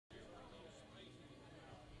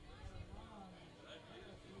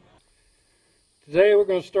Today we're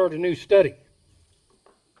going to start a new study.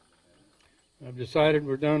 I've decided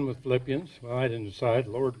we're done with Philippians. Well, I didn't decide.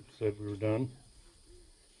 The Lord said we were done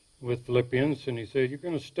with Philippians, and He said, you're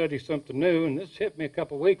going to study something new, and this hit me a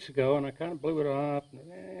couple of weeks ago, and I kind of blew it off.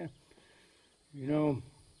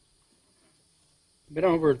 Been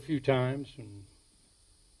over it a few times, and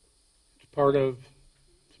it's part of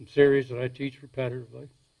some series that I teach repetitively.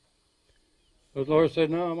 But the Lord said,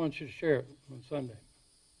 no, I want you to share it on Sunday.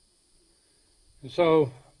 And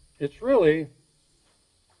so it's really,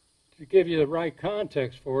 to give you the right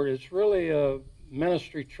context for it, it's really a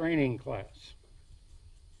ministry training class.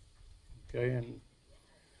 Okay, and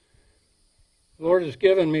the Lord has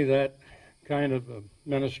given me that kind of a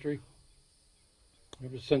ministry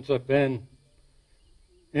ever since I've been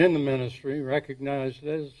in the ministry, recognized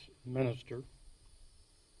as a minister.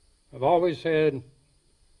 I've always had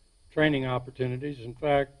training opportunities. In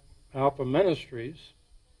fact, Alpha Ministries,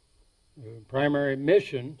 the primary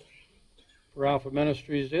mission for Alpha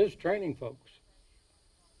Ministries is training folks.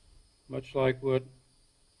 Much like this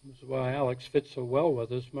is why Alex fits so well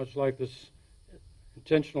with us, much like this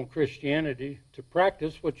intentional Christianity, to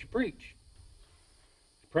practice what you preach.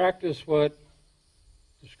 To practice what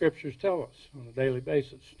the Scriptures tell us on a daily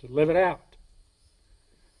basis, to live it out.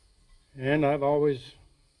 And I've always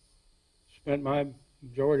spent my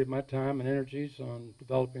majority of my time and energies on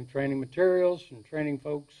developing training materials and training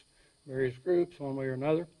folks, various groups, one way or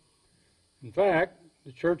another. In fact,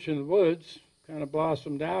 the Church in the Woods kind of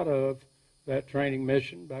blossomed out of that training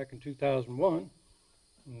mission back in 2001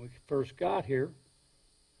 when we first got here.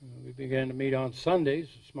 We began to meet on Sundays,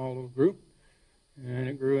 a small little group, and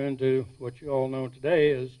it grew into what you all know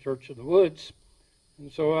today as Church in the Woods.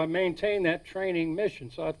 And so I maintained that training mission.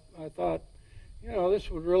 So I thought, this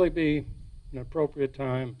would really be an appropriate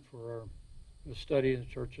time for the study in the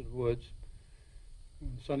Church of the Woods.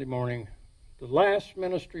 Sunday morning, the last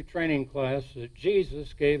ministry training class that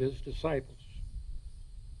Jesus gave His disciples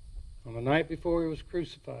on the night before He was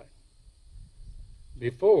crucified,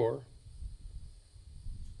 before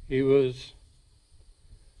He was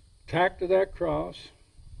tacked to that cross,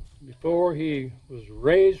 before He was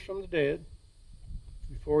raised from the dead,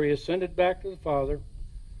 before He ascended back to the Father.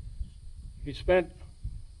 He spent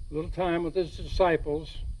a little time with His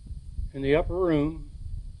disciples in the upper room,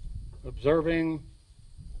 observing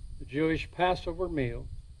the Jewish Passover meal.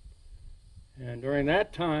 And during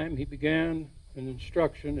that time, He began an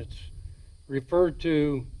instruction. It's referred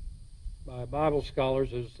to by Bible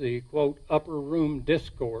scholars as the, quote, upper room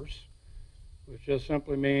discourse, which just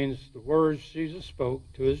simply means the words Jesus spoke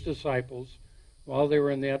to His disciples while they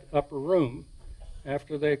were in that upper room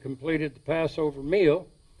after they completed the Passover meal.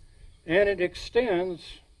 And it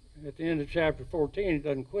extends, at the end of chapter 14, it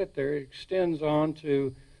doesn't quit there, it extends on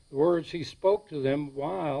to the words He spoke to them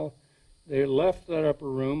while they left that upper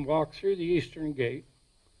room, walked through the eastern gate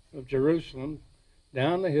of Jerusalem,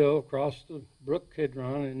 down the hill, across the brook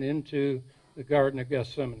Kidron, and into the Garden of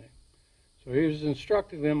Gethsemane. So He was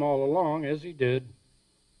instructing them all along, as He did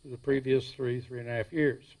for the previous 3.5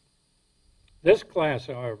 years. This class,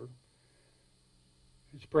 however,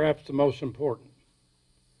 is perhaps the most important.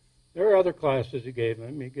 There are other classes He gave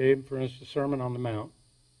them. He gave, for instance, the Sermon on the Mount.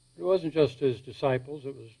 It wasn't just to His disciples,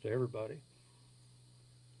 it was to everybody.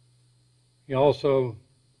 He also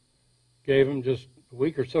gave them, just a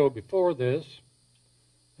week or so before this,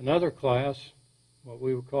 another class, what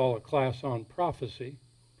we would call a class on prophecy,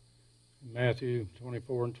 in Matthew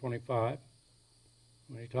 24 and 25,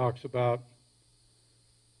 when He talks about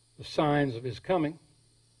the signs of His coming.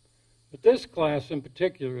 But this class in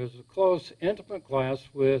particular is a close, intimate class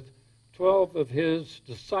with 12 of His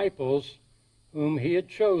disciples whom He had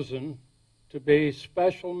chosen to be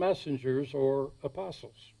special messengers or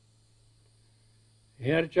apostles. He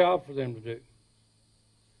had a job for them to do.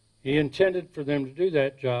 He intended for them to do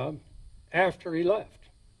that job after He left.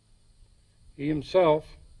 He Himself,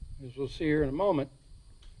 as we'll see here in a moment,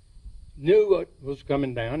 knew what was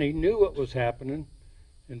coming down. He knew what was happening.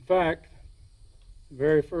 In fact, the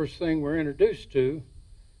very first thing we're introduced to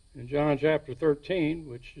in John chapter 13,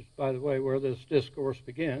 which is, by the way, where this discourse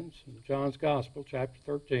begins, in John's Gospel, chapter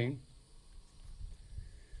 13,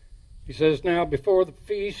 he says, now before the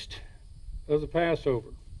feast of the Passover,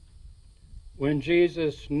 when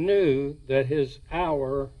Jesus knew that His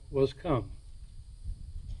hour was come.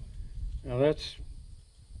 Now that's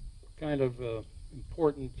kind of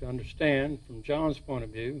important to understand from John's point of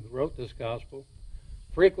view, who wrote this Gospel.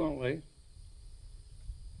 Frequently,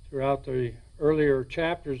 throughout the earlier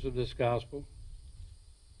chapters of this Gospel,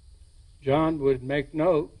 John would make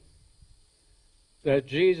note that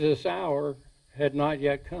Jesus' hour had not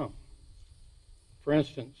yet come. For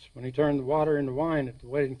instance, when he turned the water into wine at the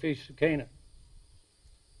wedding feast of Cana,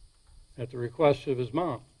 at the request of his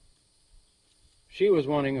mom. She was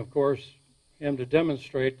wanting, of course, him to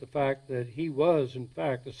demonstrate the fact that he was, in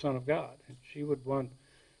fact, the Son of God. And she would want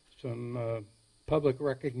some public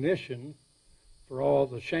recognition for all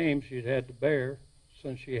the shame she'd had to bear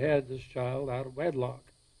since she had this child out of wedlock,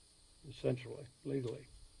 essentially, legally.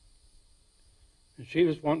 And she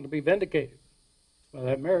was wanting to be vindicated by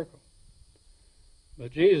that miracle.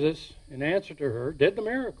 But Jesus, in answer to her, did the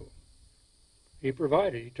miracle. He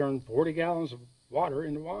provided. He turned 40 gallons of water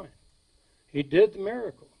into wine. He did the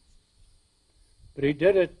miracle. But he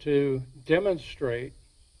did it to demonstrate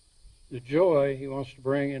the joy he wants to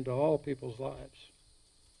bring into all people's lives.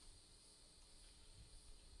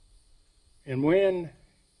 And when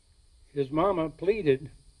his mama pleaded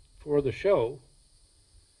for the show,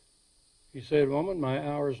 he said, "Woman, my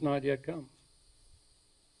hour has not yet come.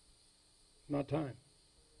 Not time."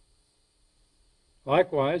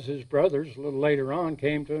 Likewise, his brothers, a little later on,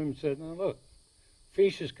 came to him and said, "Now look,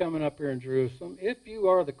 feast is coming up here in Jerusalem. If you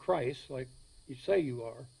are the Christ, like you say you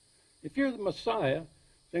are, if you're the Messiah,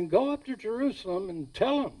 then go up to Jerusalem and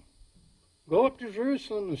tell them. Go up to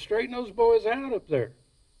Jerusalem and straighten those boys out up there."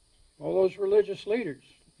 All those religious leaders.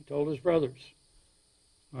 He told his brothers,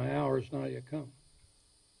 "My hour has not yet come."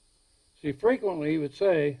 See, frequently he would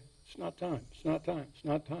say, "It's not time, it's not time, it's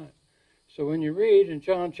not time." So when you read in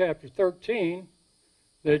John chapter 13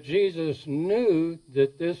 that Jesus knew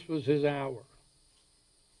that this was his hour,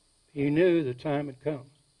 he knew the time had come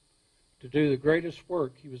to do the greatest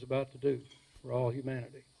work he was about to do for all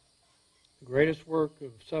humanity. The greatest work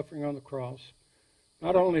of suffering on the cross,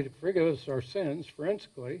 not only to forgive us our sins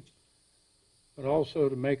forensically, but also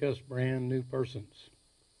to make us brand new persons.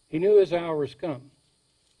 He knew his hour has come.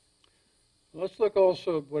 Let's look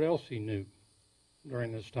also at what else he knew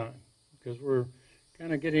during this time, because we're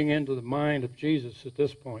kind of getting into the mind of Jesus at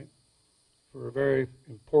this point for a very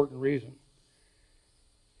important reason.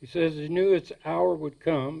 He says he knew its hour would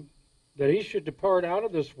come that he should depart out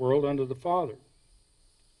of this world unto the Father.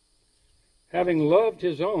 Having loved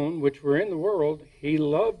his own which were in the world, he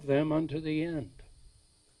loved them unto the end.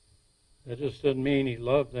 That just doesn't mean he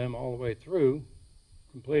loved them all the way through,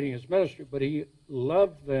 completing his ministry, but he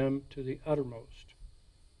loved them to the uttermost.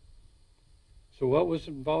 So what was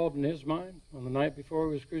involved in his mind on the night before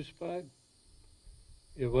he was crucified?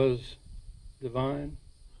 It was divine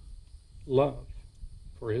love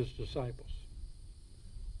for his disciples.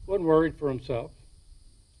 He wasn't worried for himself.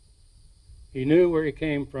 He knew where he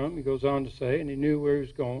came from, he goes on to say, and he knew where he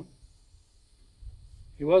was going.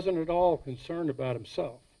 He wasn't at all concerned about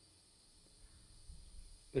himself.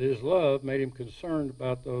 But his love made him concerned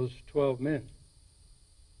about those 12 men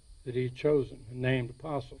that he had chosen and named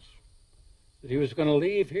apostles. That he was going to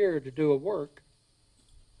leave here to do a work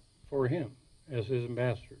for him as his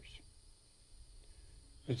ambassadors.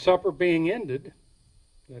 And supper being ended,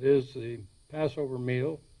 that is the Passover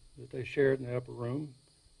meal that they shared in the upper room,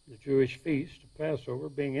 the Jewish feast of Passover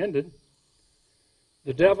being ended,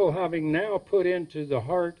 the devil having now put into the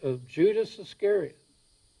heart of Judas Iscariot,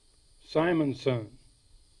 Simon's son,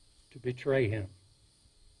 to betray him.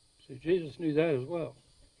 See, Jesus knew that as well.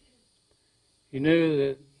 He knew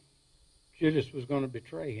that Judas was going to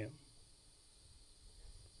betray him.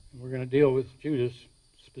 And we're going to deal with Judas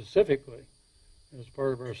specifically as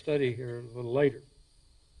part of our study here a little later.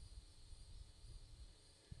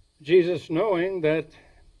 Jesus, knowing that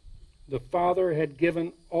the Father had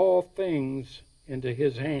given all things into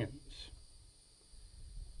his hands,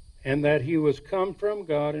 and that he was come from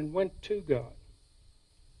God and went to God.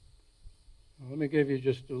 Let me give you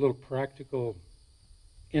just a little practical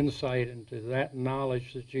insight into that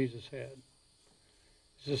knowledge that Jesus had.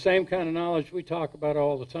 It's the same kind of knowledge we talk about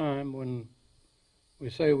all the time when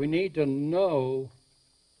we say we need to know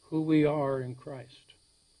who we are in Christ.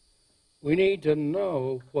 We need to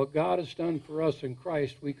know what God has done for us in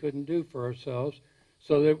Christ we couldn't do for ourselves,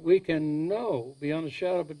 so that we can know, beyond a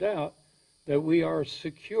shadow of a doubt, that we are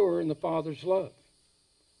secure in the Father's love.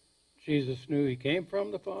 Jesus knew he came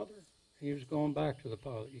from the Father. He was going back to the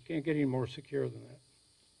Father. You can't get any more secure than that.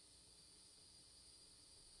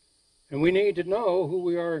 And we need to know who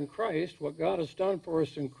we are in Christ, what God has done for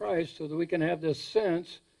us in Christ, so that we can have this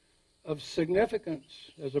sense of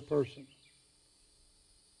significance as a person.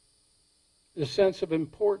 This sense of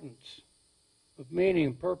importance, of meaning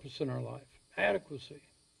and purpose in our life, adequacy.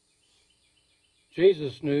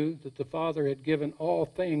 Jesus knew that the Father had given all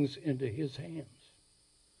things into his hands.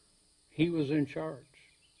 He was in charge.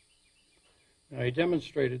 Now, he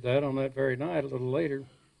demonstrated that on that very night a little later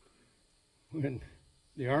when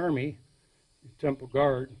the army, the temple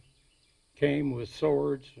guard, came with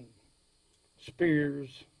swords and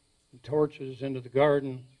spears and torches into the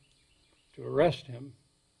garden to arrest him.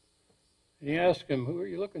 And he asked him, "Who are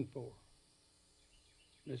you looking for?"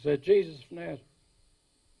 They said, "Jesus of Nazareth."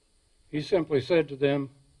 He simply said to them,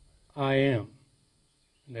 "I am."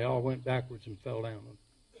 And they all went backwards and fell down.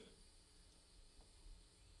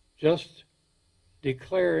 Just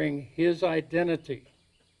declaring his identity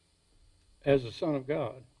as the Son of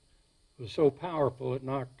God was so powerful it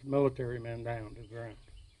knocked military men down to the ground.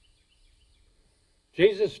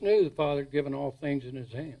 Jesus knew the Father had given all things in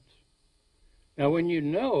his hands. Now, when you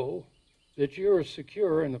know that you are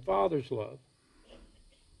secure in the Father's love,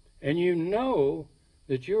 and you know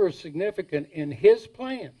that you are significant in his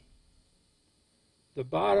plan, the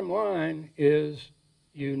bottom line is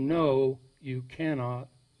you know you cannot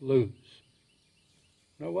lose.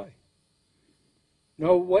 No way.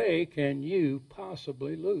 No way can you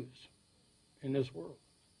possibly lose in this world,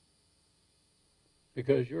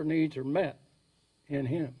 because your needs are met in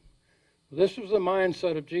him. This was the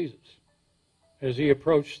mindset of Jesus as he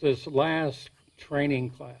approached this last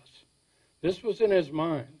training class. This was in his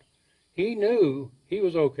mind. He knew he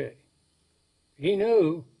was okay. He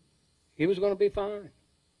knew he was going to be fine.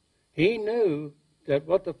 He knew that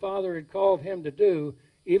what the Father had called him to do,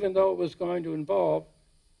 even though it was going to involve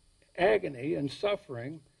agony and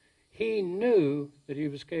suffering, he knew that he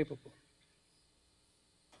was capable.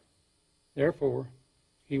 Therefore,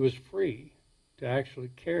 he was free to actually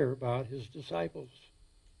care about his disciples,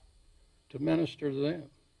 to minister to them.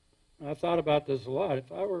 I thought about this a lot. If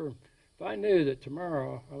I knew that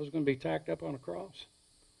tomorrow I was going to be tacked up on a cross,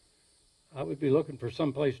 I would be looking for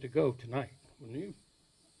some place to go tonight, wouldn't you?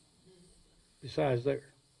 Besides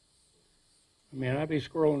there. I mean, I'd be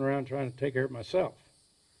scrolling around trying to take care of myself.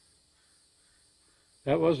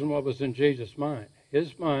 That wasn't what was in Jesus' mind.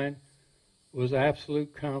 His mind was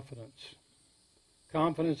absolute confidence.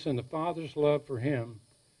 Confidence in the Father's love for him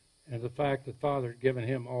and the fact that the Father had given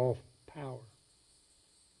him all power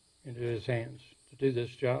into his hands to do this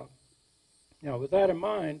job. Now, with that in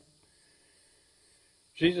mind,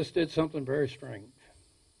 Jesus did something very strange.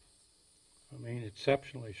 I mean,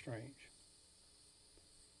 exceptionally strange.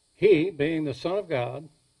 He, being the Son of God,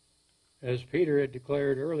 as Peter had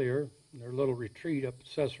declared earlier in their little retreat up at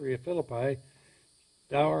Caesarea Philippi,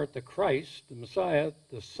 "Thou art the Christ, the Messiah,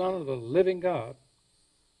 the Son of the living God."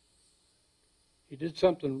 He did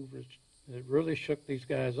something that really shook these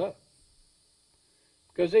guys up.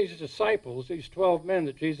 Because these disciples, these 12 men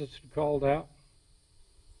that Jesus had called out,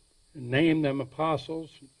 and named them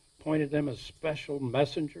apostles, appointed them as special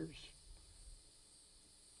messengers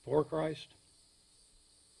for Christ,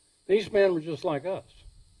 these men were just like us.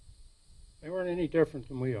 They weren't any different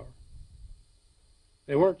than we are.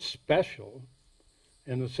 They weren't special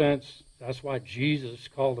in the sense, that's why Jesus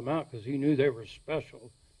called them out, because he knew they were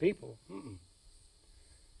special people.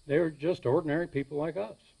 They were just ordinary people like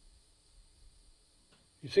us.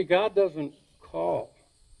 You see, God doesn't call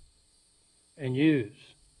and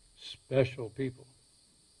use special people.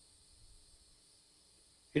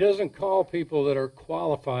 He doesn't call people that are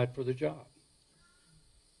qualified for the job.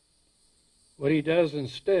 What he does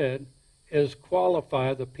instead is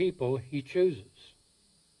qualify the people he chooses.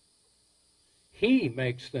 He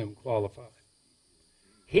makes them qualified.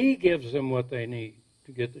 He gives them what they need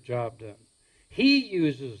to get the job done. He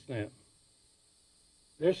uses them.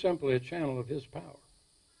 They're simply a channel of his power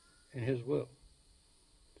and his will.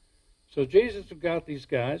 So Jesus has got these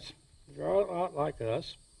guys. They're all a lot like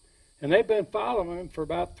us. And they've been following him for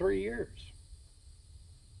about 3 years.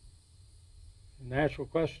 The natural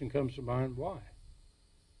question comes to mind, why?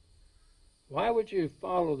 Why would you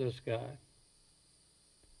follow this guy?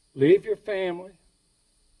 Leave your family,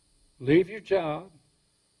 leave your job,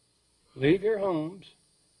 leave your homes,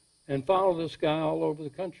 and follow this guy all over the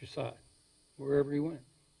countryside, wherever he went.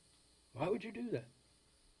 Why would you do that?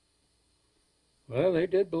 Well, they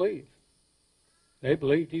did believe. They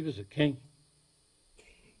believed he was a king.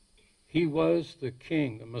 He was the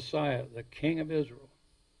king, the Messiah, the king of Israel.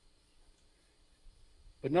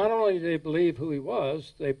 But not only did they believe who he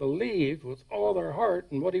was, they believed with all their heart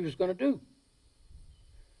in what he was going to do.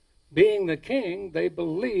 Being the king, they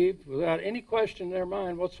believed without any question in their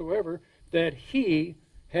mind whatsoever that he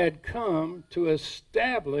had come to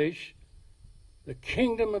establish the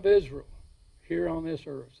kingdom of Israel here on this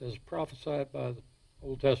earth, as prophesied by the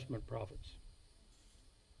Old Testament prophets.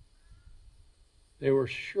 They were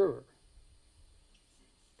sure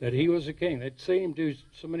that he was a king. They'd seen him do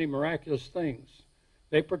so many miraculous things.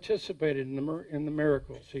 They participated in the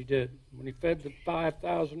miracles he did. When he fed the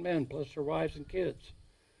 5,000 men plus their wives and kids,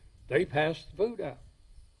 they passed the food out.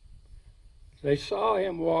 They saw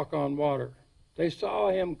him walk on water. They saw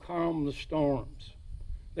him calm the storms.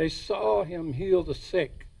 They saw him heal the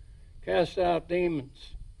sick, cast out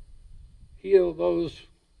demons, heal those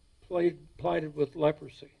plighted with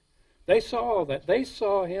leprosy. They saw all that. They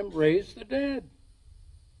saw him raise the dead.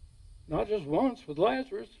 Not just once with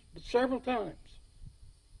Lazarus, but several times.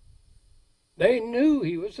 They knew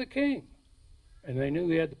he was the king, and they knew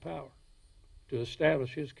he had the power to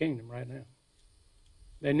establish his kingdom right now.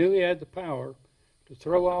 They knew he had the power to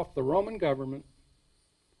throw off the Roman government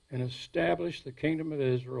and establish the kingdom of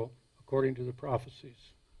Israel according to the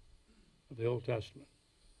prophecies of the Old Testament.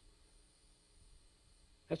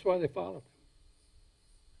 That's why they followed him.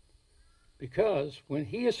 Because when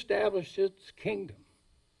he established his kingdom,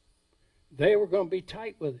 they were going to be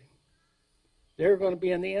tight with him. They were going to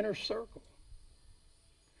be in the inner circle.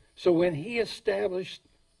 So when he established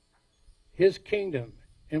his kingdom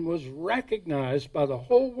and was recognized by the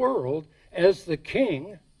whole world as the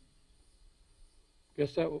king,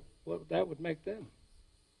 guess what that would make them?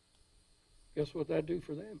 Guess what that'd do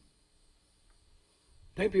for them?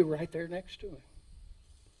 They'd be right there next to him.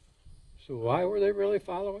 So why were they really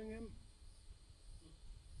following him?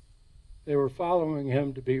 They were following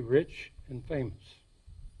him to be rich and famous,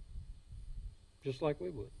 just like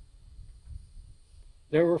we would.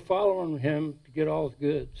 They were following him to get all the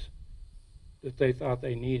goods that they thought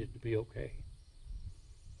they needed to be okay.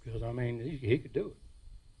 Because, I mean, he could do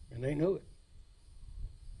it, and they knew it.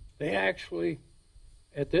 They actually,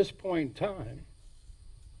 at this point in time,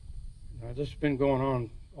 now this has been going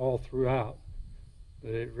on all throughout,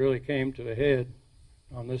 but it really came to a head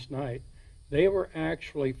on this night. They were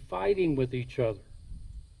actually fighting with each other,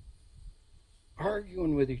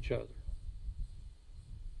 arguing with each other,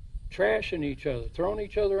 trashing each other, throwing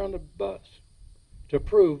each other on the bus to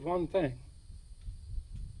prove one thing.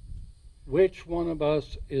 Which one of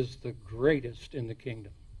us is the greatest in the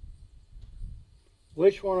kingdom?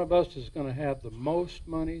 Which one of us is going to have the most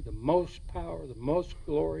money, the most power, the most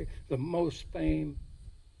glory, the most fame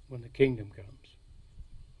when the kingdom comes?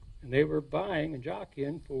 And they were vying and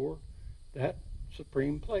jockeying for that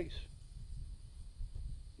supreme place.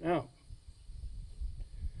 Now,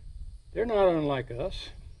 they're not unlike us.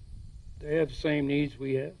 They have the same needs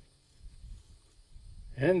we have.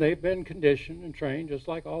 And they've been conditioned and trained, just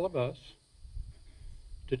like all of us,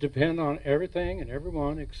 to depend on everything and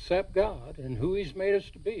everyone except God and who he's made us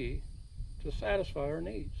to be to satisfy our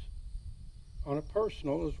needs on a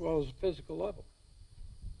personal as well as a physical level.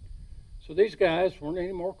 So these guys weren't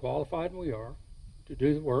any more qualified than we are to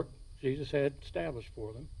do the work Jesus had established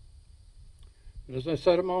for them. And as I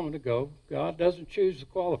said a moment ago, God doesn't choose the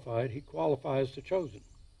qualified, he qualifies the chosen.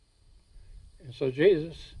 And so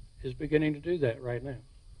Jesus is beginning to do that right now.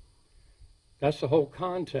 That's the whole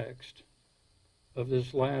context of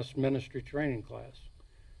this last ministry training class.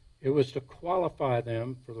 It was to qualify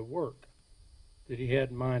them for the work that he had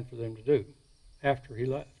in mind for them to do after he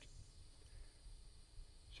left.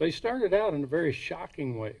 So he started out in a very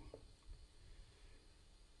shocking way.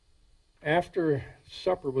 After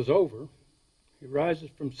supper was over, he rises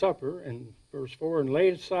from supper, in verse 4, and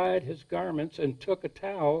laid aside his garments and took a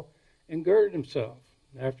towel and girded himself.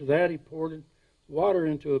 After that he poured water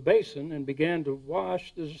into a basin and began to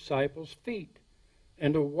wash the disciples' feet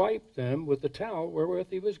and to wipe them with the towel wherewith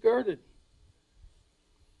he was girded.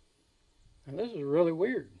 Now this is really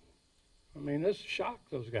weird. I mean, this shocked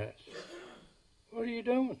those guys. What are you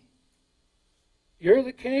doing? You're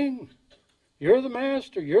the king. You're the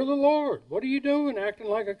master. You're the Lord. What are you doing acting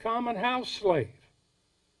like a common house slave?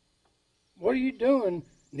 What are you doing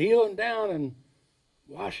kneeling down and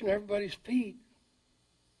washing everybody's feet?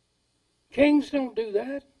 Kings don't do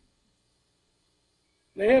that.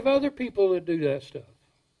 They have other people that do that stuff.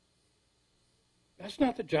 That's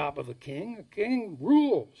not the job of a king. A king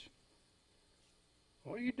rules.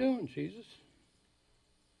 What are you doing, Jesus?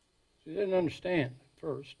 He didn't understand at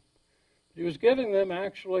first. He was giving them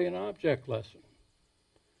actually an object lesson,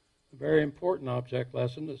 a very important object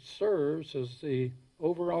lesson that serves as the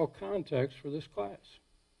overall context for this class.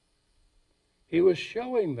 He was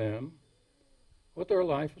showing them what their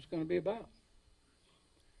life was going to be about.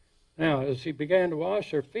 Now, as he began to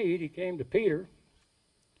wash their feet, he came to Peter.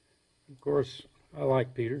 Of course, I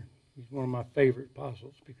like Peter. He's one of my favorite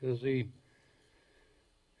apostles because he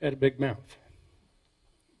had a big mouth.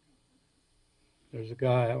 There's a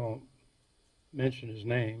guy, I won't mention his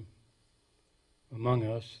name, among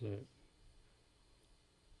us that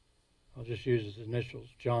I'll just use his initials,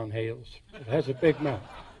 John Hales. It has a big mouth.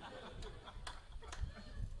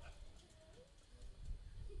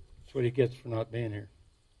 That's what he gets for not being here.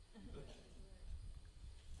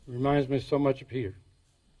 It reminds me so much of Peter.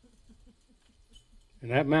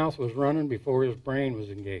 And that mouth was running before his brain was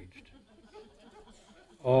engaged.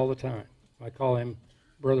 All the time. I call him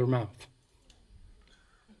Brother Mouth.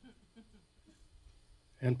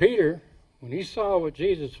 And Peter, when he saw what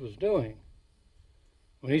Jesus was doing,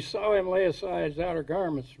 when he saw him lay aside his outer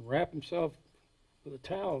garments and wrap himself with a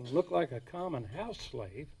towel and look like a common house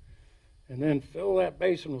slave, and then fill that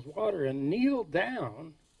basin with water and kneel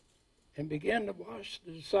down and begin to wash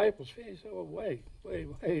the disciples' feet, he said, oh, wait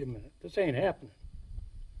a minute. This ain't happening.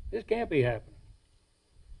 This can't be happening.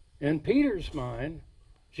 In Peter's mind,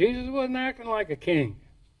 Jesus wasn't acting like a king.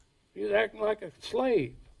 He was acting like a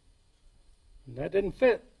slave. And that didn't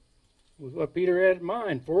fit with what Peter had in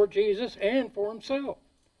mind for Jesus and for himself.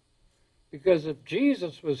 Because if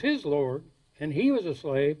Jesus was his Lord and he was a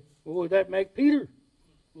slave, what would that make Peter?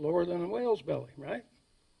 Lower than a whale's belly, right?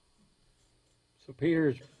 So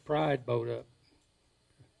Peter's pride bowed up.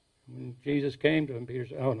 When Jesus came to him, Peter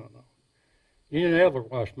said, oh, no. You never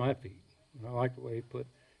wash my feet. And I like the way he put,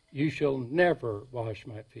 you shall never wash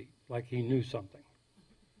my feet, like he knew something.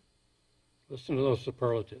 Listen to those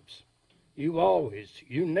superlatives. You always,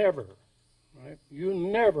 you never, right? You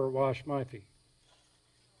never wash my feet.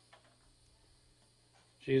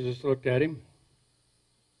 Jesus looked at him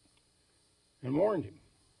and warned him.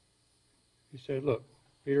 He said, look,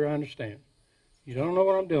 Peter, I understand. You don't know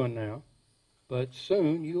what I'm doing now, but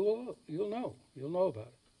soon you'll know. You'll know about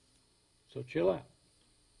it. So chill out.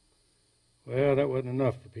 Well, that wasn't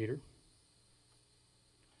enough for Peter.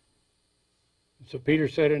 And so Peter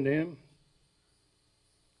said unto him,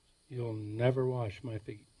 you'll never wash my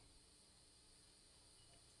feet.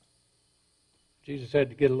 Jesus had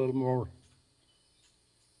to get a little more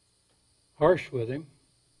harsh with him.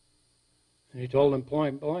 And he told him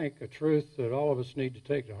point blank a truth that all of us need to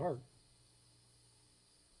take to heart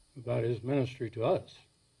about his ministry to us.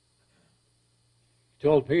 He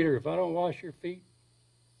told Peter, if I don't wash your feet,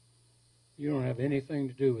 you don't have anything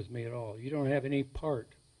to do with me at all. You don't have any part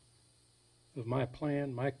of my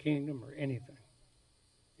plan, my kingdom, or anything.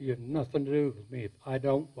 You have nothing to do with me if I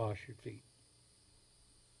don't wash your feet.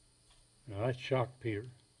 Now, that shocked Peter.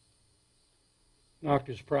 Knocked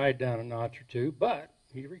his pride down a notch or two, but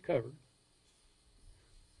he recovered.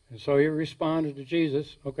 And so he responded to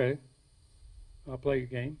Jesus, okay, I'll play your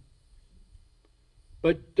game.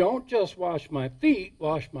 But don't just wash my feet,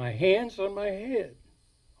 wash my hands and my head.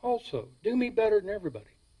 Also, do me better than everybody.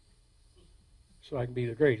 So I can be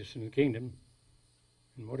the greatest in the kingdom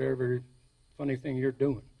in whatever funny thing you're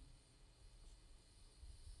doing.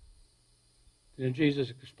 Then Jesus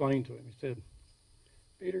explained to him, he said,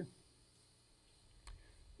 Peter,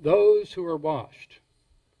 those who are washed,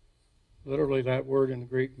 literally that word in the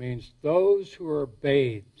Greek means those who are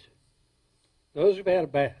bathed, those who've had a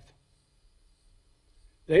bath.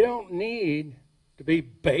 They don't need to be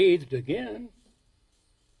bathed again.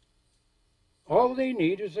 All they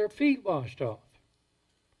need is their feet washed off.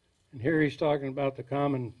 And here he's talking about the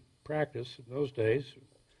common practice of those days.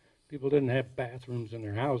 People didn't have bathrooms in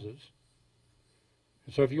their houses.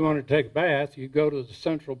 And so if you wanted to take a bath, you go to the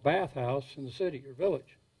central bathhouse in the city or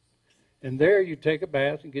village. And there you take a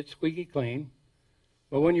bath and get squeaky clean.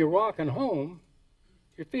 But when you're walking home,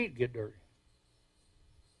 your feet get dirty.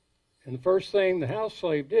 And the first thing the house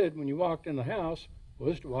slave did when you walked in the house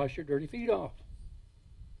was to wash your dirty feet off.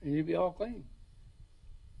 And you'd be all clean.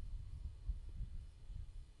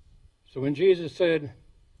 So when Jesus said,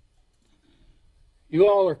 you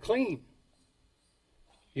all are clean.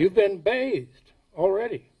 You've been bathed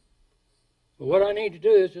already. But what I need to do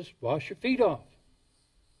is just wash your feet off.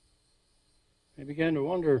 They began to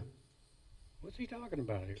wonder, what's he talking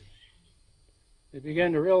about here? They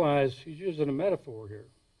began to realize he's using a metaphor here.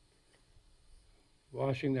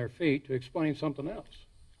 Washing their feet to explain something else.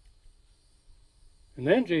 And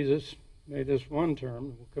then Jesus made this one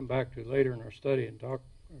term, we'll come back to later in our study and talk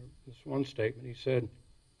this one statement. He said,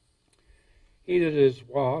 he that is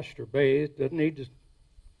washed or bathed doesn't need to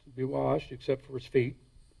be washed except for his feet.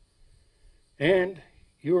 And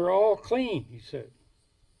you are all clean, he said,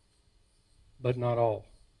 but not all.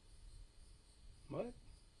 What?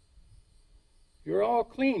 You're all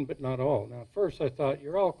clean, but not all. Now, at first I thought,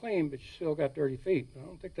 you're all clean, but you still got dirty feet. I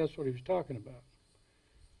don't think that's what he was talking about.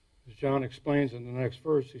 As John explains in the next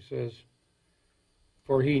verse, he says,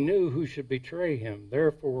 for he knew who should betray him.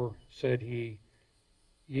 Therefore, said he,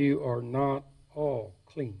 you are not all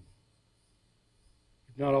clean.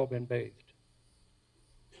 You've not all been bathed.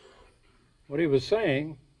 What he was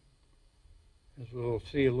saying, as we'll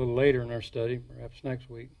see a little later in our study, perhaps next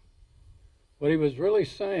week, what he was really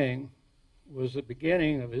saying was the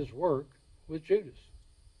beginning of his work with Judas,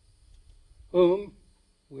 whom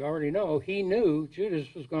we already know he knew Judas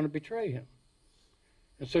was going to betray him.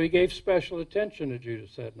 And so he gave special attention to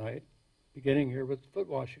Judas that night, beginning here with foot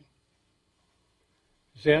washing.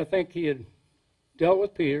 See, I think he had dealt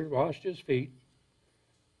with Peter, washed his feet,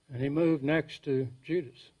 and he moved next to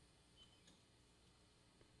Judas.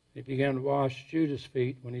 He began to wash Judas'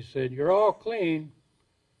 feet when he said, "You're all clean."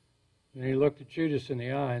 And he looked at Judas in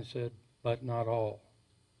the eye and said, "But not all."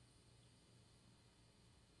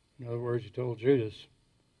 In other words, he told Judas,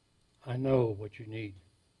 "I know what you need.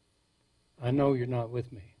 I know you're not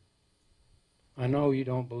with me. I know you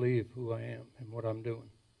don't believe who I am and what I'm doing.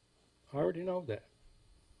 I already know that."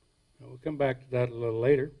 And we'll come back to that a little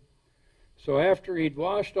later. So after he'd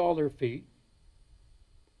washed all their feet,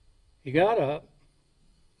 he got up,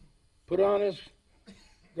 put on his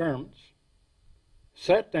garments,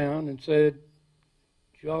 sat down and said,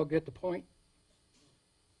 "Did you all get the point?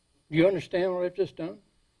 Do you understand what I've just done?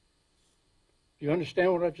 Do you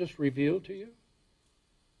understand what I've just revealed to you?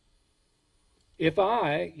 If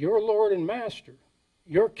I, your Lord and Master,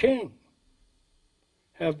 your King,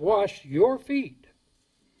 have washed your feet,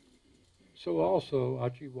 so also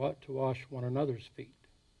ought you to wash one another's feet."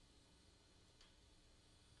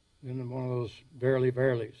 In one of those verily,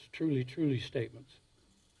 verilies, truly, truly statements.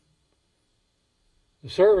 The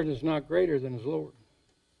servant is not greater than his Lord.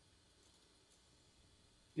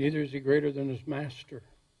 Neither is he greater than his master.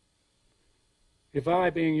 If I,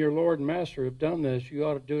 being your Lord and Master, have done this, you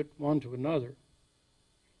ought to do it one to another.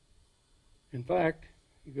 In fact,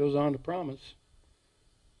 he goes on to promise,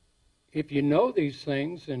 if you know these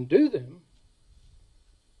things and do them,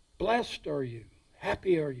 blessed are you,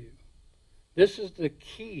 happy are you. This is the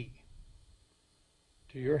key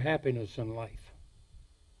to your happiness in life,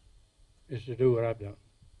 is to do what I've done.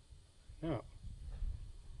 Now,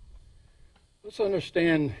 let's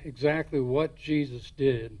understand exactly what Jesus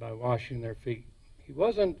did by washing their feet. He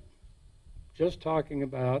wasn't just talking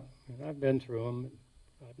about, and I've been through them,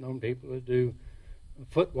 I've known people who do a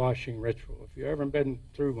foot washing ritual. If you've ever been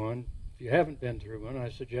through one, if you haven't been through one, I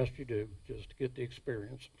suggest you do, just to get the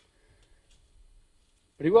experience.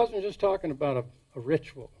 But he wasn't just talking about a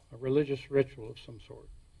ritual, a religious ritual of some sort,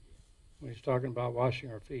 when he's talking about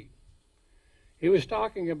washing our feet. He was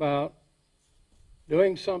talking about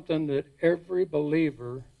doing something that every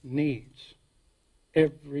believer needs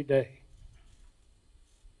every day.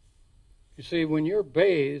 You see, when you're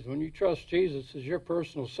bathed, when you trust Jesus as your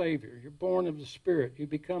personal Savior, you're born of the Spirit, you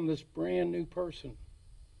become this brand new person.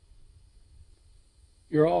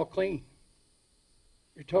 You're all clean.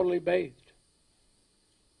 You're totally bathed.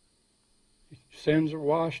 Your sins are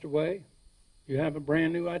washed away. You have a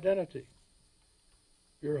brand new identity.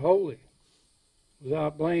 You're holy,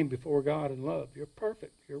 without blame before God in love. You're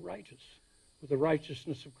perfect. You're righteous, with the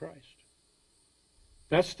righteousness of Christ.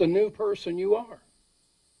 That's the new person you are.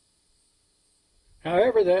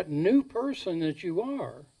 However, that new person that you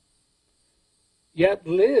are yet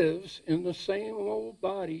lives in the same old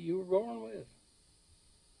body you were born with.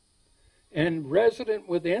 And resident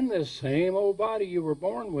within this same old body you were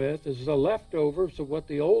born with is the leftovers of what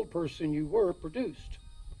the old person you were produced.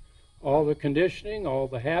 All the conditioning, all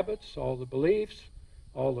the habits, all the beliefs,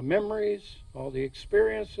 all the memories, all the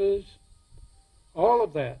experiences, all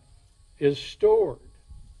of that is stored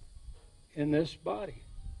in this body.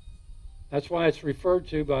 That's why it's referred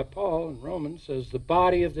to by Paul in Romans as the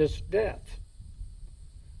body of this death,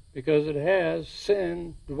 because it has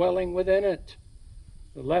sin dwelling within it,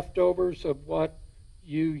 the leftovers of what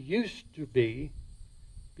you used to be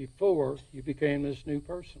before you became this new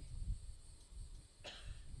person. The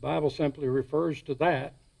Bible simply refers to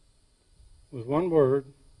that with one word.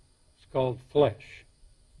 It's called flesh.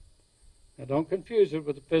 Now don't confuse it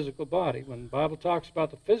with the physical body. When the Bible talks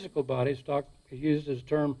about the physical body, it uses the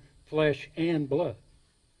term flesh and blood.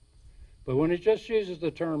 But when it just uses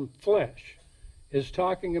the term flesh, it's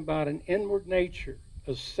talking about an inward nature,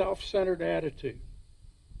 a self-centered attitude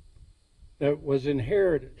that was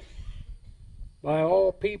inherited by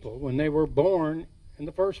all people when they were born in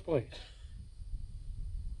the first place.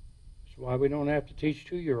 That's why we don't have to teach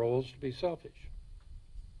 2-year-olds to be selfish.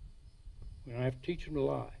 We don't have to teach them to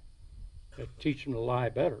lie. We have to teach them to lie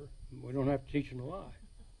better. We don't have to teach them to lie.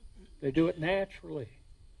 They do it naturally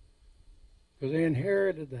because they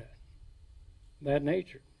inherited that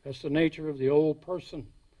nature. That's the nature of the old person.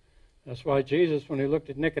 That's why Jesus, when he looked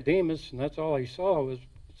at Nicodemus, and that's all he saw, was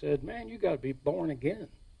said, "Man, you got to be born again.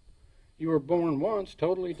 You were born once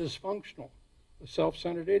totally dysfunctional, a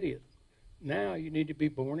self-centered idiot. Now you need to be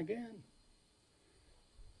born again,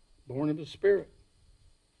 born of the Spirit."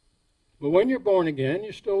 But when you're born again,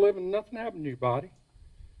 you're still living, nothing happened to your body.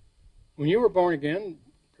 When you were born again,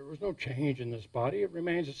 there was no change in this body. It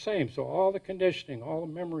remains the same. So all the conditioning, all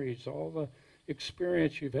the memories, all the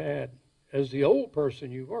experience you've had as the old person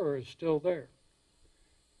you were is still there.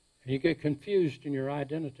 And you get confused in your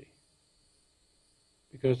identity.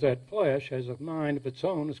 Because that flesh has a mind of its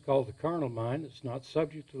own. It's called the carnal mind. It's not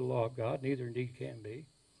subject to the law of God, neither indeed can be.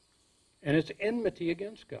 And it's enmity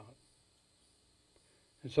against God.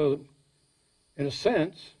 And so, in a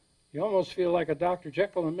sense, you almost feel like a Dr.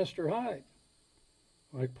 Jekyll and Mr. Hyde.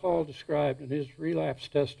 Like Paul described in his relapse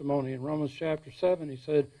testimony in Romans chapter 7, he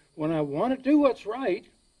said, when I want to do what's right,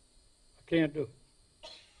 I can't do it.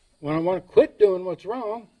 When I want to quit doing what's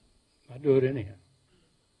wrong, I do it anyhow.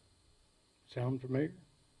 Sound familiar?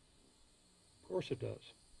 Of course it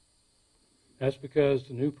does. That's because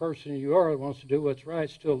the new person you are that wants to do what's right,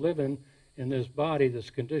 still living in this body that's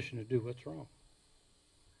conditioned to do what's wrong.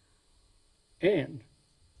 And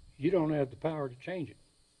you don't have the power to change it.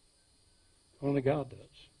 Only God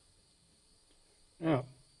does. Now,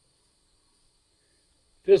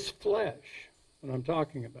 this flesh that I'm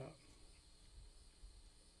talking about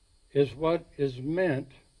is what is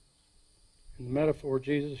meant in the metaphor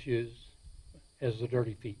Jesus used as the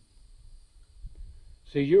dirty feet.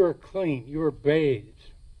 See, you are clean. You are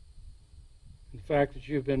bathed in the fact that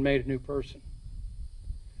you've been made a new person.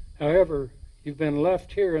 However, you've been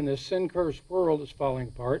left here in this sin-cursed world that's falling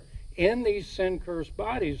apart, in these sin-cursed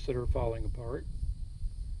bodies that are falling apart,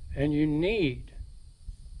 and you need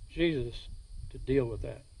Jesus to deal with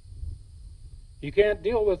that. You can't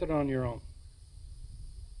deal with it on your own.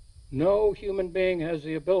 No human being has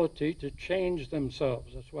the ability to change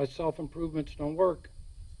themselves. That's why self-improvements don't work.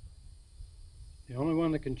 The only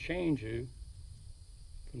one that can change you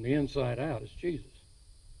from the inside out is Jesus,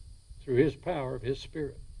 through his power of his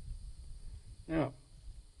Spirit. Now,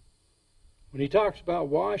 when he talks about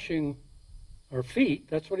washing our feet,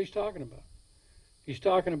 that's what he's talking about. He's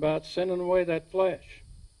talking about sending away that flesh,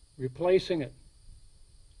 replacing it,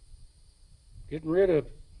 getting rid of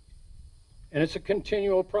it. And it's a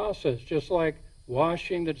continual process, just like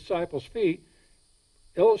washing the disciples' feet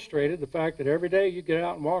illustrated the fact that every day you get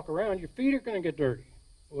out and walk around, your feet are going to get dirty.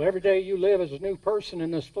 Well, every day you live as a new person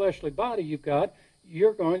in this fleshly body you've got,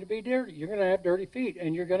 you're going to be dirty. You're going to have dirty feet,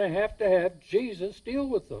 and you're going to have Jesus deal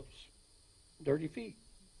with those dirty feet.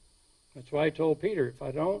 That's why he told Peter, if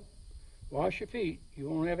I don't wash your feet, you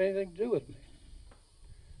won't have anything to do with me.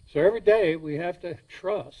 So every day we have to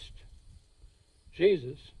trust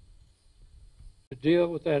Jesus to deal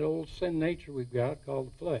with that old sin nature we've got called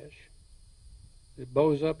the flesh that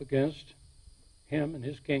bows up against him and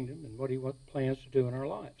his kingdom and what he plans to do in our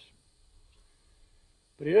lives.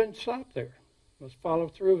 But he doesn't stop there. Let's follow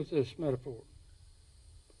through with this metaphor.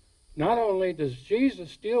 Not only does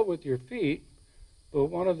Jesus deal with your feet, but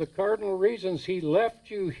one of the cardinal reasons he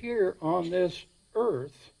left you here on this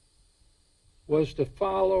earth was to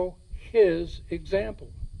follow his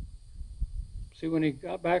example. See, when he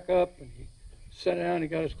got back up and he sat down, he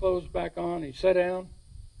got his clothes back on, he sat down,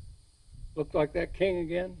 looked like that king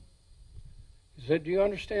again. He said, do you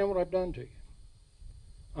understand what I've done to you?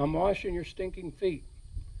 I'm washing your stinking feet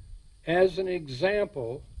as an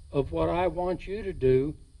example of what I want you to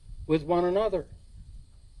do with one another.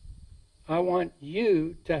 I want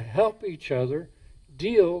you to help each other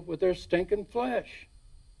deal with their stinking flesh.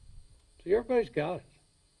 See, everybody's got it.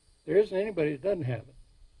 There isn't anybody that doesn't have it.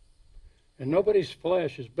 And nobody's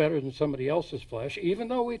flesh is better than somebody else's flesh, even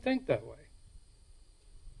though we think that way.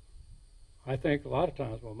 I think a lot of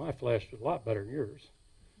times, well, my flesh is a lot better than yours.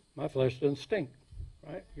 My flesh doesn't stink,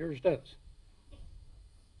 right? Yours does.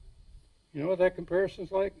 You know what that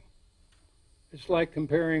comparison's like? It's like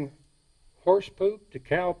comparing horse poop to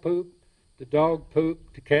cow poop to dog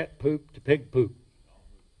poop to cat poop to pig poop.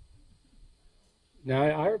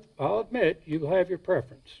 Now, I'll admit, you have your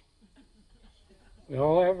preference. We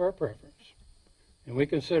all have our preference. And we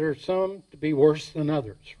consider some to be worse than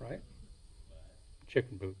others, right?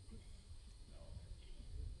 Chicken poop.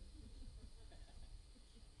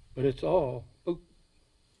 But it's all poop.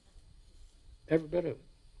 Every bit of it.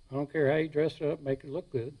 I don't care how you dress it up, make it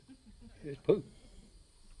look good. It's poop.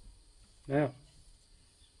 Now,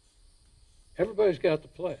 everybody's got the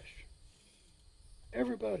flesh.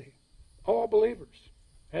 Everybody. All believers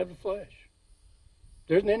have the flesh.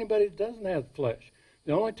 There isn't anybody that doesn't have the flesh.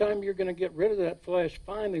 The only time you're going to get rid of that flesh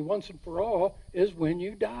finally, once and for all, is when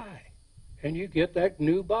you die. And you get that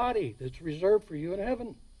new body that's reserved for you in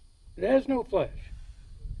heaven. It has no flesh.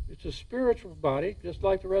 It's a spiritual body, just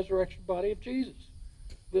like the resurrection body of Jesus,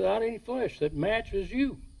 without any flesh that matches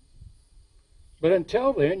you. But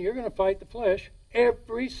until then, you're going to fight the flesh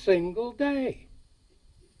every single day.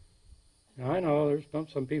 Now, I know there's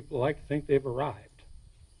some people like to think they've arrived.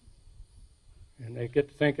 And they get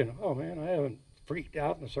to thinking, oh man, I haven't freaked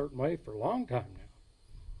out in a certain way for a long time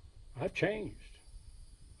now. I've changed.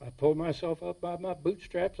 I pulled myself up by my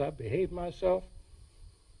bootstraps. I behaved myself.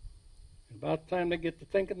 And about the time they get to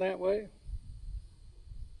thinking that way,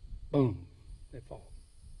 boom, they fall.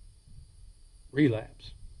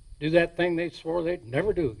 Relapse. Do that thing they swore they'd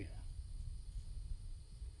never do again.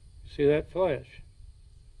 You see, that flesh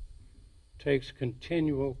takes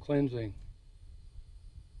continual cleansing.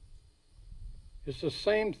 It's the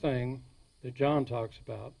same thing that John talks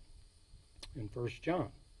about in 1 John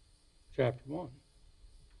chapter 1.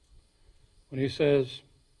 When he says,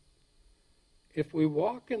 if we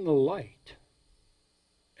walk in the light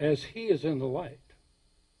as he is in the light,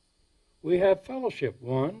 we have fellowship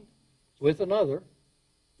one with another,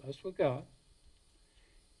 that's with God,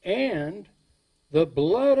 and the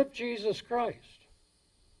blood of Jesus Christ,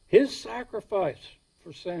 his sacrifice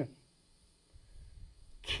for sin,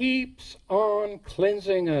 keeps on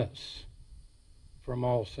cleansing us from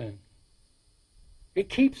all sin. It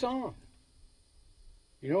keeps on.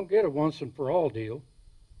 You don't get a once and for all deal.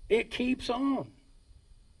 It keeps on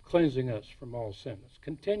cleansing us from all sin. It's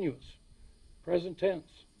continuous, present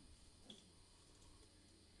tense.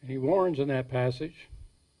 And he warns in that passage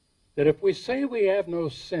that if we say we have no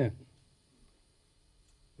sin,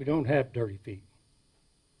 we don't have dirty feet.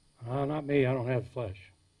 Not me, I don't have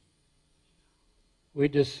flesh. We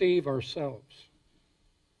deceive ourselves.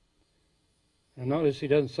 And notice he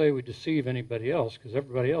doesn't say we deceive anybody else, because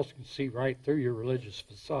everybody else can see right through your religious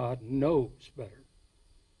facade and knows better.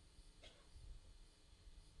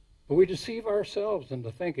 But we deceive ourselves into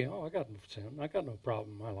thinking, I got no sin, I got no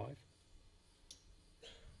problem in my life.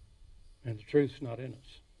 And the truth's not in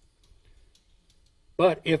us.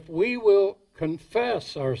 But if we will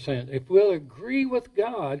confess our sin, if we'll agree with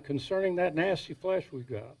God concerning that nasty flesh we've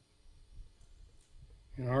got,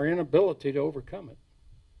 and our inability to overcome it,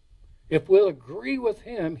 if we'll agree with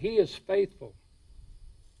him, he is faithful.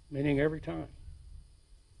 Meaning every time.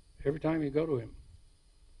 Every time you go to him.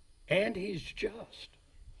 And he's just.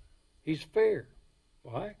 He's fair.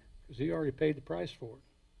 Why? Because he already paid the price for it.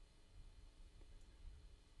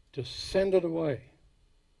 To send it away.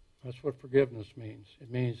 That's what forgiveness means.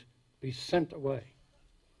 It means be sent away.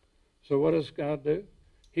 So what does God do?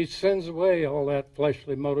 He sends away all that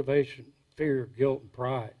fleshly motivation, fear, guilt, and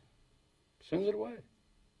pride. Sends it away.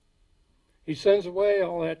 He sends away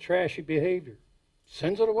all that trashy behavior.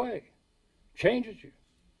 Sends it away. Changes you.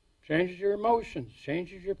 Changes your emotions.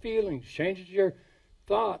 Changes your feelings. Changes your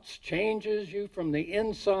thoughts. Changes you from the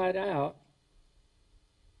inside out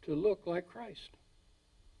to look like Christ.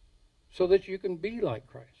 So that you can be like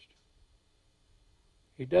Christ.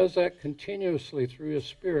 He does that continuously through his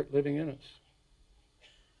Spirit living in us.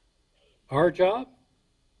 Our job?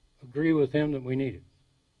 Agree with him that we need it.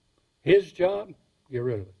 His job? Get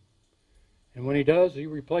rid of it. And when he does, he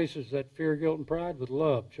replaces that fear, guilt, and pride with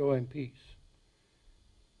love, joy, and peace.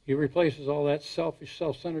 He replaces all that selfish,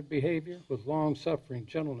 self-centered behavior with long-suffering,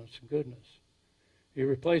 gentleness, and goodness. He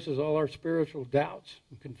replaces all our spiritual doubts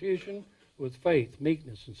and confusion with faith,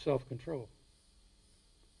 meekness, and self-control.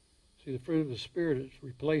 See, the fruit of the Spirit is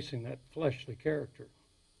replacing that fleshly character.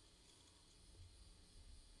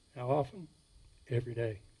 How often? Every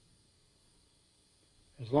day.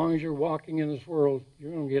 As long as you're walking in this world,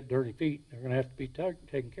 you're going to get dirty feet. They're going to have to be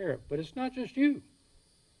taken care of. But it's not just you.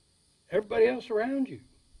 Everybody else around you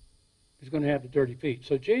is going to have the dirty feet.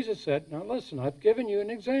 So Jesus said, now listen, I've given you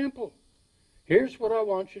an example. Here's what I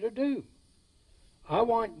want you to do. I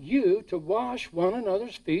want you to wash one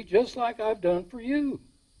another's feet just like I've done for you.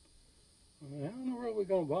 How in the world are we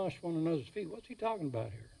going to wash one another's feet? What's he talking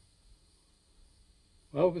about here?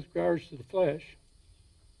 Well, with regards to the flesh,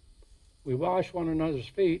 we wash one another's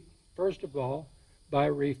feet, first of all, by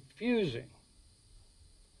refusing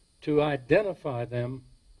to identify them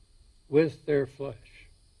with their flesh.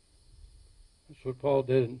 That's what Paul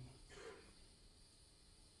did in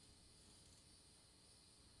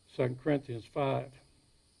 2 Corinthians 5.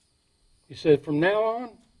 He said, from now on,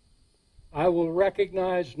 I will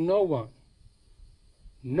recognize no one,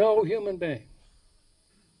 no human being,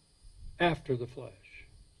 after the flesh.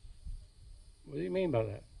 What do you mean by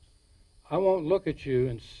that? I won't look at you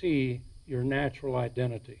and see your natural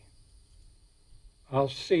identity. I'll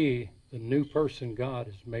see the new person God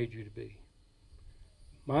has made you to be.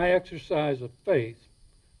 My exercise of faith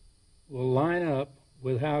will line up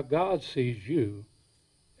with how God sees you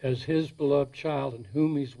as his beloved child in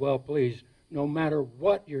whom he's well pleased, no matter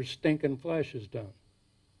what your stinking flesh has done.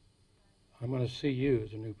 I'm going to see you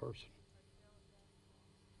as a new person.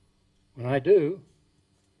 When I do,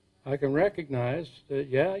 I can recognize that,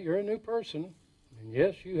 yeah, you're a new person, and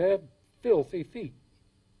yes, you have filthy feet,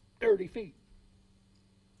 dirty feet.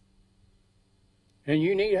 and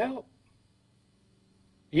you need help.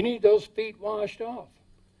 You need those feet washed off.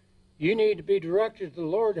 You need to be directed to the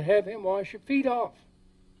Lord to have Him wash your feet off.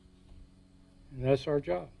 And that's our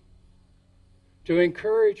job. To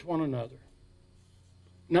encourage one another.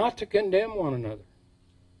 Not to condemn one another.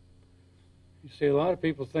 You see, a lot of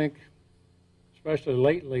people think, especially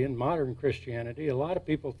lately in modern Christianity, a lot of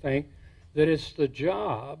people think that it's the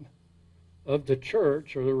job of the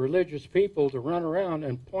church or the religious people to run around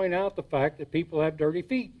and point out the fact that people have dirty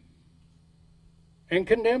feet and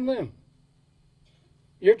condemn them.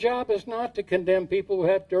 Your job is not to condemn people who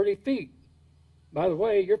have dirty feet. By the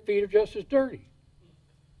way, your feet are just as dirty.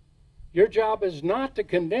 Your job is not to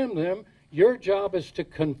condemn them. Your job is to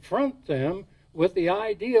confront them with the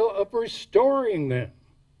idea of restoring them.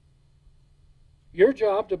 Your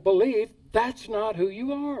job to believe that's not who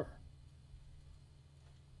you are.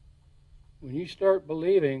 When you start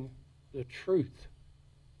believing the truth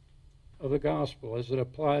of the gospel as it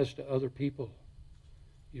applies to other people,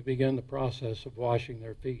 you begin the process of washing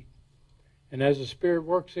their feet. And as the Spirit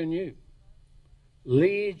works in you,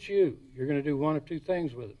 leads you, you're going to do one of two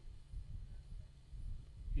things with it.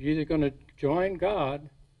 You're either going to join God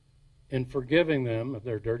in forgiving them of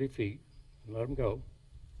their dirty feet and let them go,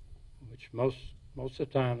 which most of the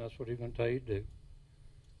time that's what He's going to tell you to do.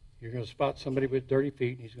 You're going to spot somebody with dirty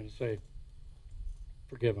feet and He's going to say,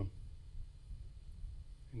 forgive them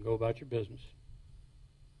and go about your business.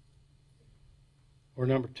 Or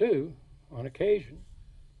number two, on occasion,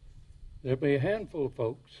 there'll be a handful of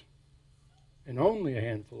folks, and only a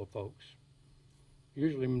handful of folks,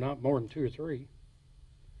 usually not more than 2 or 3,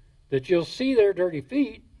 that you'll see their dirty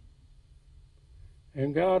feet,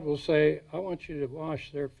 and God will say, I want you to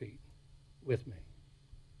wash their feet with me.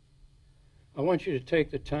 I want you to take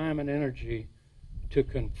the time and energy to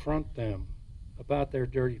confront them about their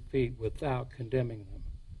dirty feet without condemning them.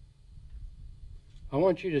 I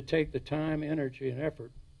want you to take the time, energy, and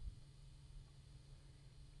effort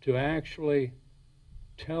to actually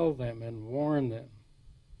tell them and warn them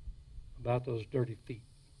about those dirty feet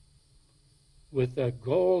with the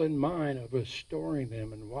goal in mind of restoring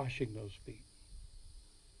them and washing those feet.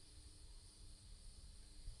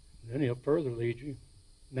 And then He'll further lead you.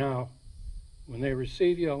 Now, when they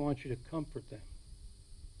receive you, I want you to comfort them,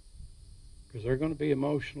 because they're going to be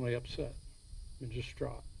emotionally upset and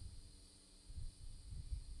distraught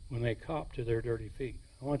when they cop to their dirty feet.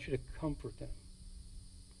 I want you to comfort them.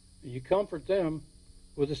 And you comfort them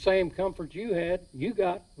with the same comfort you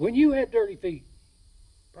got when you had dirty feet.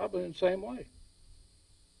 Probably in the same way.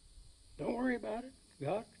 Don't worry about it.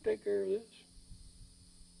 God can take care of this.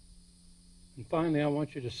 And finally, I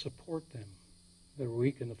want you to support them. They're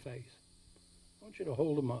weak in the faith. I want you to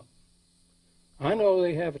hold them up. I know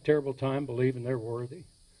they have a terrible time believing they're worthy.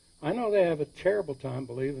 I know they have a terrible time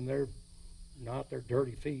believing they're not their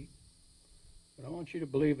dirty feet. But I want you to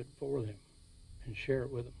believe it for them and share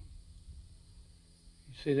it with them.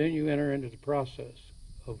 You see, then you enter into the process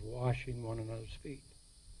of washing one another's feet.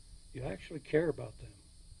 You actually care about them,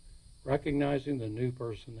 recognizing the new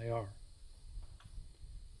person they are.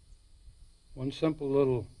 One simple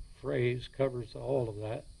little phrase covers all of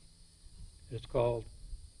that. It's called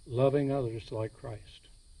loving others like Christ.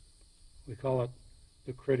 We call it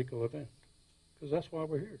the critical event, because that's why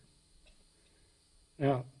we're here.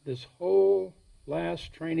 Now, this whole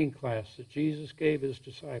last training class that Jesus gave His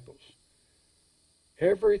disciples,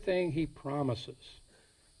 everything He promises,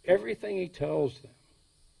 everything He tells them,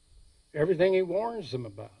 everything He warns them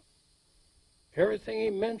about, everything He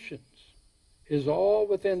mentions is all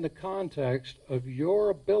within the context of your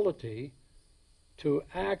ability to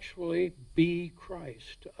actually be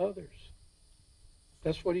Christ to others.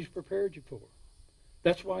 That's what He's prepared you for.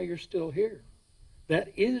 That's why you're still here.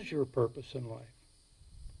 That is your purpose in life.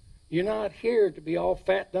 You're not here to be all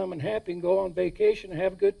fat, dumb, and happy and go on vacation and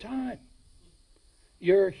have a good time.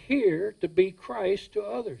 You're here to be Christ to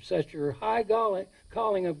others. That's your high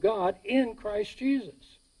calling of God in Christ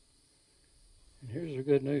Jesus. And here's the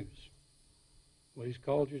good news. What He's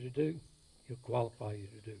called you to do, He'll qualify you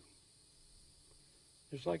to do.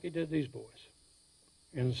 Just like He did these boys.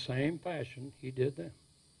 In the same fashion He did them.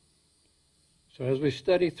 So as we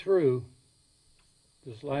study through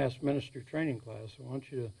this last ministry training class, I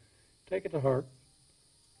want you to take it to heart.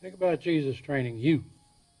 Think about Jesus training you,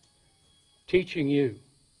 teaching you,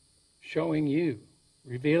 showing you,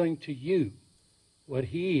 revealing to you what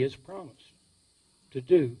He has promised to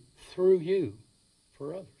do through you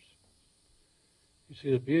for others. You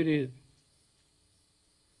see, the beauty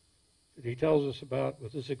that He tells us about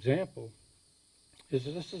with this example is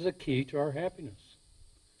that this is a key to our happiness.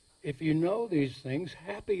 If you know these things,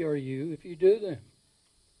 happy are you if you do them.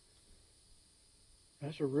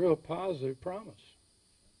 That's a real positive promise.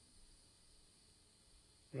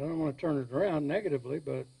 But I don't want to turn it around negatively,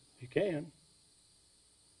 but you can.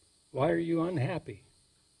 Why are you unhappy?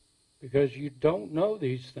 Because you don't know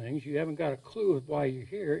these things. You haven't got a clue of why you're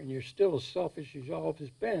here, and you're still as selfish as you always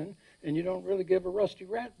been, and you don't really give a rusty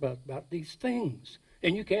rat butt about these things.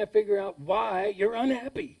 And you can't figure out why you're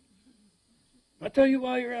unhappy. I'll tell you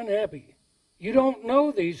why you're unhappy. You don't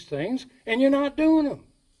know these things, and you're not doing them.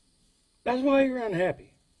 That's why you're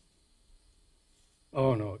unhappy.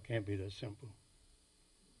 Oh, no, it can't be that simple.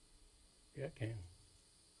 Yeah, it can.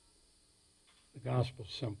 The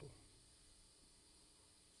gospel's simple.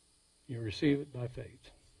 You receive it by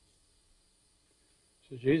faith.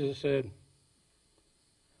 So Jesus said,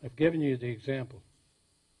 I've given you the example.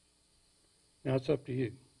 Now it's up to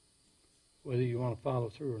you whether you want to follow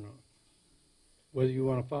through or not, whether you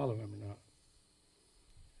want to follow him or not.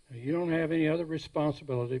 Now, you don't have any other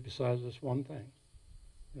responsibility besides this one thing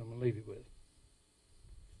I'm going to leave you with.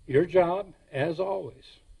 Your job, as always,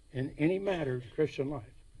 in any matter of Christian life,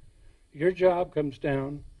 your job comes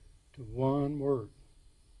down to one word.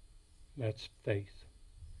 That's faith.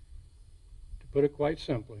 To put it quite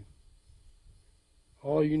simply,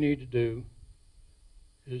 all you need to do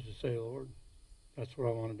is to say, Lord, that's what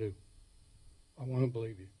I want to do. I want to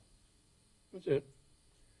believe you. That's it.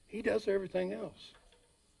 He does everything else.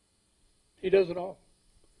 He does it all.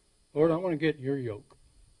 Lord, I want to get in your yoke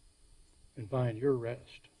and find your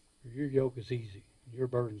rest. Your yoke is easy and your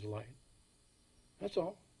burden's light. That's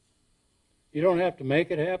all. You don't have to make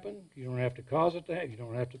it happen. You don't have to cause it to happen. You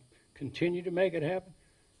don't have to continue to make it happen.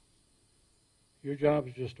 Your job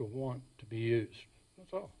is just to want to be used.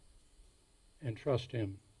 That's all. And trust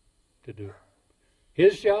him to do it.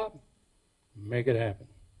 His job, make it happen.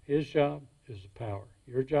 His job is the power.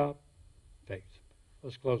 Your job, faith.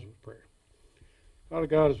 Let's close with prayer. Father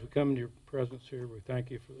God, as we come into your presence here, we thank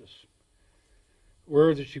you for this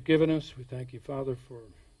word that you've given us. We thank you, Father, for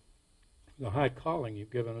the high calling you've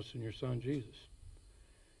given us in your Son, Jesus.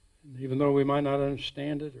 And even though we might not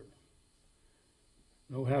understand it or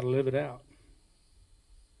know how to live it out,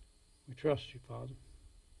 we trust you, Father.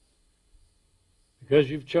 Because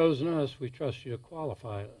you've chosen us, we trust you to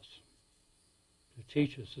qualify us, to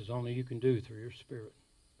teach us as only you can do through your Spirit.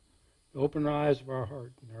 To open the eyes of our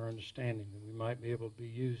heart and our understanding that we might be able to be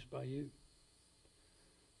used by you.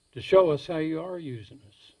 To show us how you are using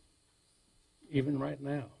us, even right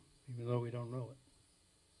now, even though we don't know it.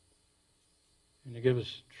 And to give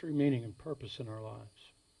us true meaning and purpose in our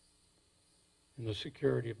lives. And the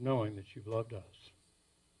security of knowing that you've loved us.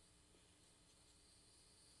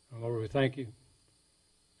 And Lord, we thank you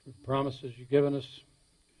for the promises you've given us.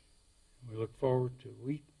 We look forward to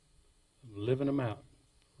living them out.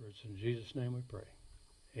 For it's in Jesus' name we pray.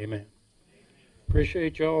 Amen.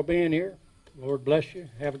 Appreciate you all being here. Lord bless you.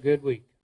 Have a good week.